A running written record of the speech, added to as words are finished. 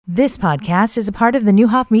This podcast is a part of the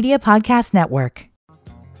Newhoff Media Podcast Network.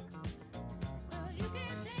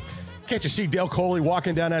 Can't you see Dale Colee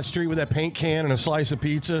walking down that street with that paint can and a slice of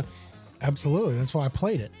pizza? Absolutely. That's why I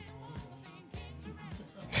played it.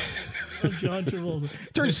 John Travolta.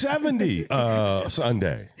 Turned 70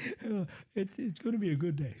 Sunday. It's going to be a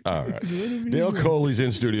good day. All right. Dale Colee's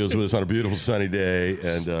in studios with us on a beautiful sunny day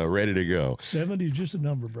and ready to go. 70 is just a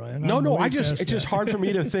number, Brian. It's just hard for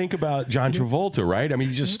me to think about John Travolta, right? I mean,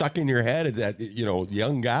 you just stuck in your head at that,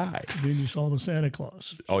 young guy. Then you saw the Santa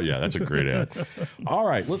Claus. Oh, yeah, that's a great ad. All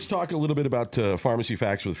right, let's talk a little bit about Pharmacy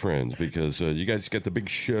Facts with Friends because you guys get the big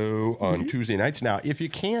show on Tuesday nights. Now, if you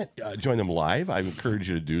can't join them live, I encourage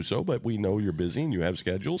you to do so, but we know you're busy and you have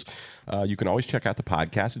schedules. You can always check out the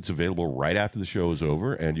podcast. It's available right after the show is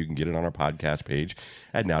over, and you can get it on our podcast page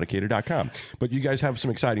at nowdecatur.com. But you guys have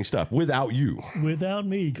some exciting stuff without you. Without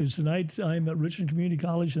me, because tonight I'm at Richland Community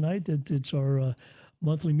College tonight. It's our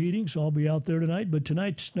monthly meeting, so I'll be out there tonight. But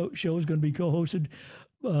tonight's show is going to be co-hosted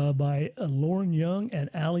by Lauren Young and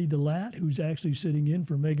Allie DeLatte, who's actually sitting in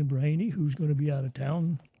for Megan Brahaney, who's going to be out of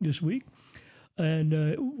town this week. And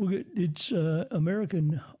it's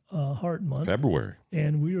American Heart Month. February.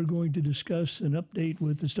 And we are going to discuss an update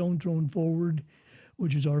with the Stone Thrown Forward,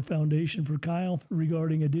 which is our foundation for Kyle,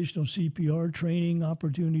 regarding additional CPR training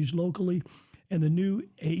opportunities locally and the new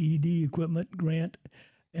AED equipment grant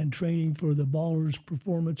and training for the Ballers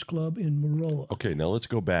Performance Club in Maroa. Okay, now let's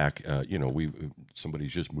go back.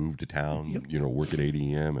 Somebody's just moved to town, work at 8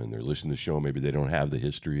 a.m. and they're listening to the show. Maybe they don't have the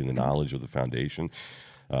history and the knowledge of the foundation.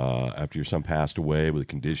 After your son passed away with a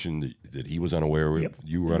condition that he was unaware of,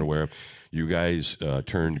 you were unaware of, you guys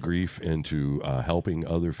turned grief into helping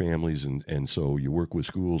other families, and so you work with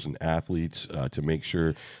schools and athletes to make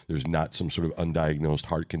sure there's not some sort of undiagnosed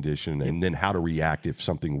heart condition, and then how to react if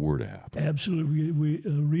something were to happen. Absolutely.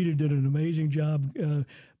 Rita did an amazing job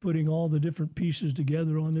putting all the different pieces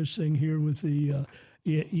together on this thing here with the,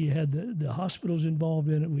 you had the hospitals involved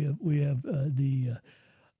in it. We have the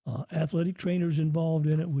athletic trainers involved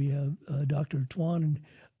in it. We have Dr. Twan,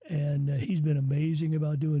 and he's been amazing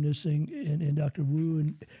about doing this thing, and Dr.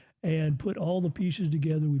 Wu, and put all the pieces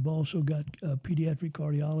together. We've also got a pediatric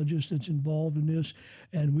cardiologist that's involved in this,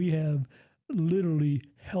 and we have literally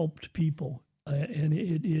helped people, and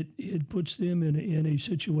it puts them in a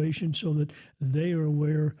situation so that they are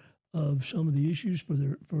aware of some of the issues for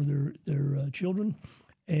their children,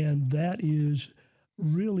 and that is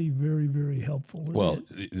really very, very helpful. Well,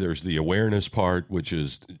 there's the awareness part, which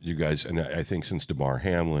is you guys, and I think since DeMar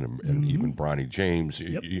Hamlin and even Bronny James,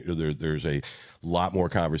 there's a lot more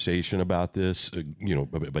conversation about this,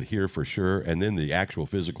 but here for sure. And then the actual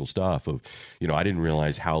physical stuff of, I didn't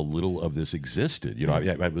realize how little of this existed.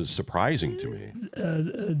 It was surprising to me.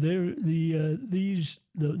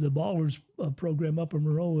 The Ballers program up in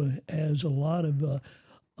Maroa has a lot of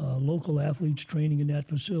local athletes training in that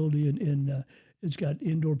facility, and it's got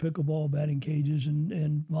indoor pickleball, batting cages,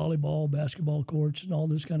 and volleyball, basketball courts, and all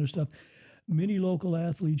this kind of stuff. Many local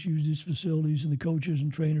athletes use these facilities, and the coaches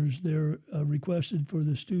and trainers, they're requested for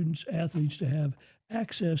the students, athletes to have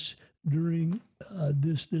access during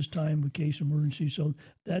this time of case emergency. So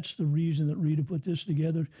that's the reason that Rita put this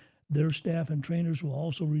together. Their staff and trainers will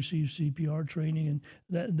also receive CPR training,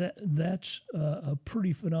 and that's a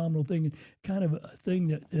pretty phenomenal thing, and kind of a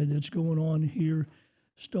thing that's going on here.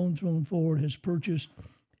 Stone Thrown Forward has purchased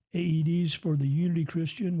AEDs for the Unity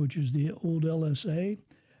Christian, which is the old LSA,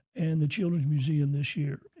 and the Children's Museum this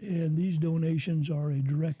year. And these donations are a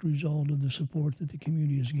direct result of the support that the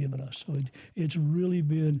community has given us. So it's really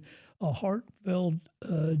been a heartfelt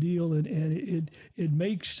deal, and it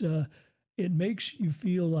makes you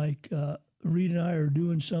feel like Reed and I are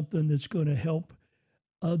doing something that's going to help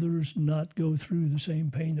others not go through the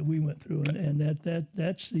same pain that we went through, and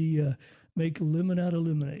that's the make a lemon out of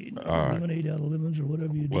lemonade, lemonade out of lemons, or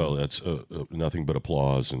whatever you do. Well, that's nothing but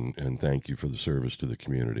applause, and thank you for the service to the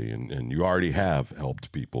community. And you already have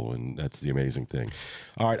helped people, and that's the amazing thing.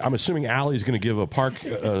 All right, I'm assuming Allie's going to give a Park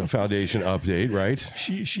Foundation update, right?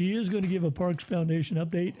 She is going to give a Parks Foundation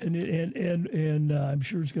update, and I'm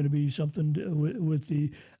sure it's going to be something with the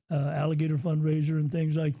alligator fundraiser and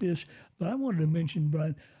things like this. But I wanted to mention,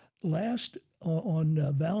 Brian,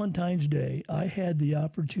 on Valentine's Day, I had the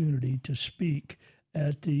opportunity to speak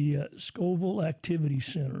at the Scoville Activity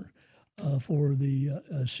Center for the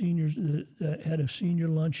seniors that had a senior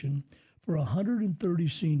luncheon for 130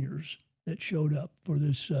 seniors that showed up for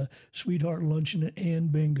this Sweetheart Luncheon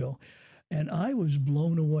and Bingo. And I was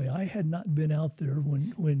blown away. I had not been out there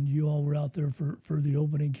when you all were out there for the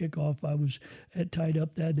opening kickoff. I had tied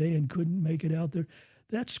up that day and couldn't make it out there.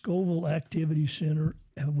 that Scoville Activity Center,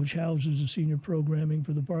 which houses the senior programming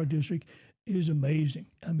for the Park District, is amazing.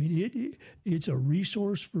 I mean, it's a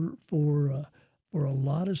resource for a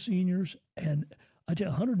lot of seniors, and I tell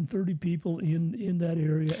you, 130 people in that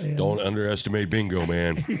area. And don't underestimate bingo,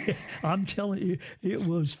 man. I'm telling you, it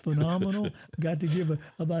was phenomenal. Got to give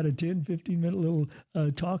about a 10, 15-minute little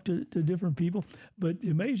talk to different people. But the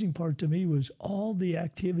amazing part to me was all the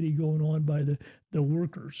activity going on by the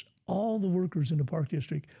workers. All the workers in the Park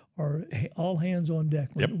District are all hands on deck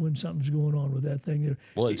when something's going on with that thing.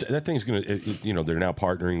 Well, that thing's going to, they're now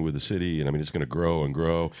partnering with the city, and I mean, it's going to grow and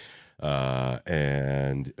grow.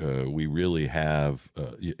 And we really have,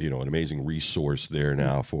 an amazing resource there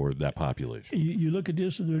now for that population. You look at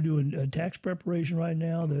this, they're doing tax preparation right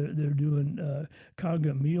now. They're doing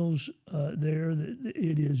congregate meals there.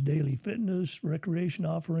 It is daily fitness, recreation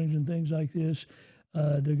offerings, and things like this.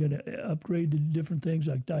 They're going to upgrade to different things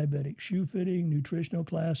like diabetic shoe fitting, nutritional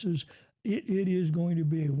classes. It is going to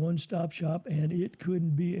be a one-stop shop, and it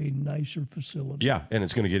couldn't be a nicer facility. Yeah, and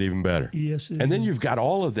it's going to get even better. Yes, and then you've got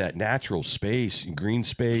all of that natural space, and green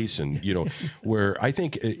space, and, where I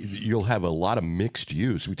think you'll have a lot of mixed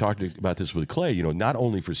use. We talked about this with Clay, not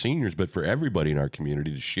only for seniors, but for everybody in our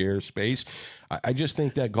community to share space. I just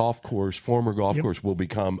think that former golf course will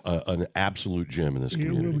become an absolute gem in this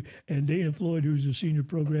community. And Dana Floyd, who's the senior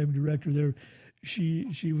program director there,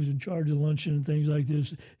 she was in charge of luncheon and things like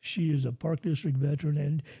this. She is a Park District veteran,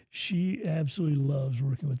 and she absolutely loves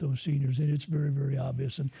working with those seniors, and it's very, very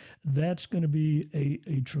obvious. And that's going to be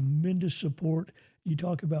a tremendous support. You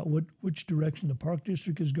talk about which direction the Park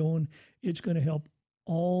District is going. It's going to help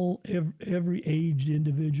every aged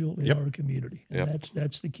individual in our community. And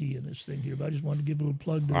that's the key in this thing here. But I just wanted to give a little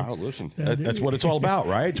plug to listen, that's what it's all about,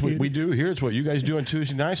 right? It's what we do here. It's what you guys do on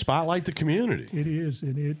Tuesday night, spotlight the community. It is,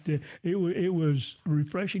 and it was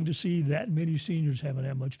refreshing to see that many seniors having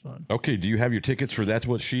that much fun. Okay, do you have your tickets for That's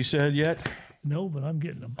What She Said yet? No, but I'm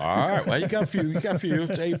getting them. All right. Well, you got a few.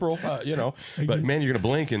 It's April, But, man, you're going to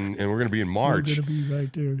blink, and we're going to be in March. We're going to be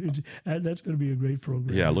right there. That's going to be a great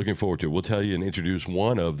program. Yeah, looking forward to it. We'll tell you and introduce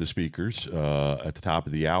one of the speakers at the top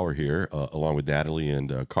of the hour here, along with Natalie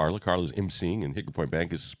and Carla. Carla's emceeing, and Hickory Point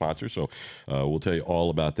Bank is a sponsor, so we'll tell you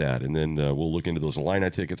all about that. And then we'll look into those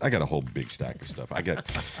Illini tickets. I got a whole big stack of stuff.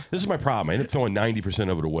 This is my problem. I end up throwing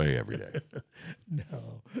 90% of it away every day.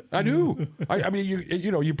 No. I do. I mean,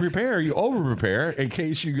 you prepare, you over-prepare in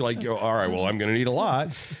case you all right, well, I'm going to need a lot.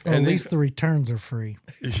 Well, at least the returns are free.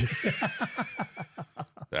 Good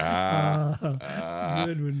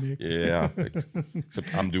one, Nick. Yeah.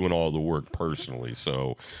 Except I'm doing all the work personally.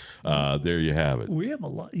 So there you have it. We have a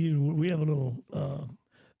lot. We have a little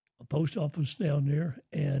post office down there,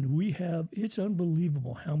 and it's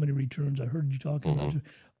unbelievable how many returns. I heard you talking about it.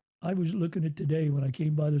 I was looking at today when I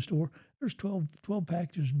came by the store. There's 12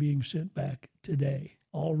 packages being sent back today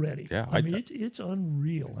already. Yeah, I mean, it's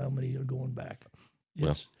unreal how many are going back.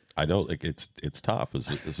 Well, I know it's tough.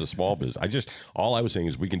 It's a small business. All I was saying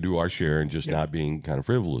is we can do our share and just not being kind of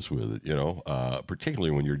frivolous with it,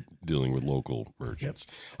 particularly when you're dealing with local merchants.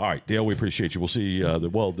 All right, Dale, we appreciate you. We'll see.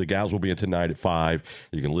 The gals will be in tonight at 5.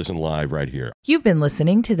 You can listen live right here. You've been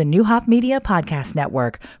listening to the Newhoff Media Podcast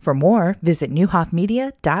Network. For more, visit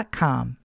newhoffmedia.com.